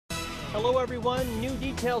Hello everyone. New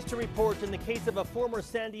details to report in the case of a former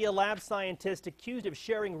Sandia Lab scientist accused of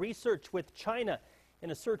sharing research with China.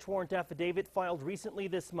 In a search warrant affidavit filed recently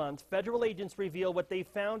this month, federal agents reveal what they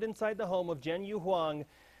found inside the home of Zhenyu Huang.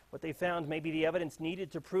 What they found may be the evidence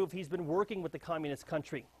needed to prove he's been working with the communist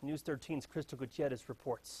country. News 13's Crystal Gutierrez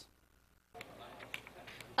reports.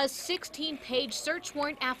 A 16-page search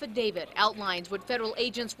warrant affidavit outlines what federal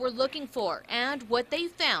agents were looking for and what they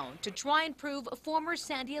found to try and prove former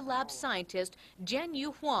Sandia Lab scientist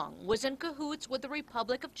Zhenyu Huang was in cahoots with the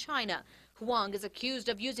Republic of China. Huang is accused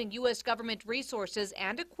of using U.S. government resources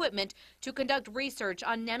and equipment to conduct research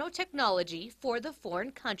on nanotechnology for the foreign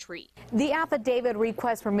country. The affidavit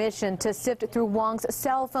requests permission to sift through Huang's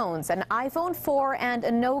cell phones, an iPhone 4 and a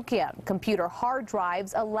Nokia, computer hard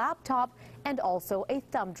drives, a laptop, and also a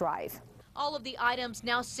thumb drive. All of the items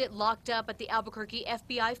now sit locked up at the Albuquerque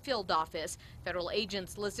FBI field office. Federal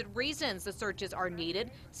agents listed reasons the searches are needed,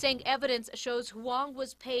 saying evidence shows Huang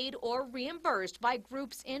was paid or reimbursed by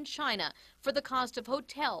groups in China for the cost of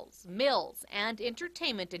hotels, meals, and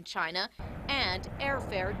entertainment in China, and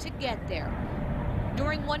airfare to get there.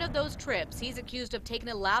 During one of those trips, he's accused of taking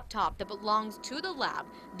a laptop that belongs to the lab,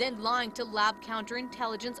 then lying to lab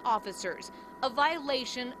counterintelligence officers, a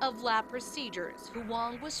violation of lab procedures.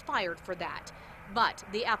 Huang was fired for that. But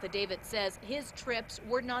the affidavit says his trips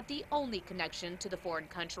were not the only connection to the foreign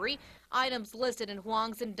country. Items listed in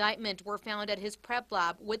Huang's indictment were found at his prep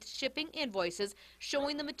lab with shipping invoices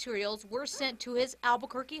showing the materials were sent to his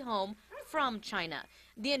Albuquerque home from China.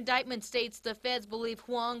 The indictment states the feds believe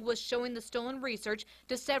Huang was showing the stolen research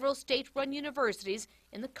to several state-run universities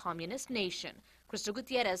in the communist nation. Crystal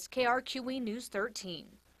Gutierrez, KRQE News 13.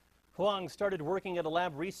 Huang started working at a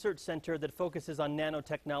lab research center that focuses on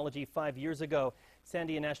nanotechnology 5 years ago.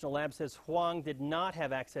 Sandia National Lab says Huang did not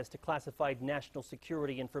have access to classified national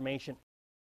security information.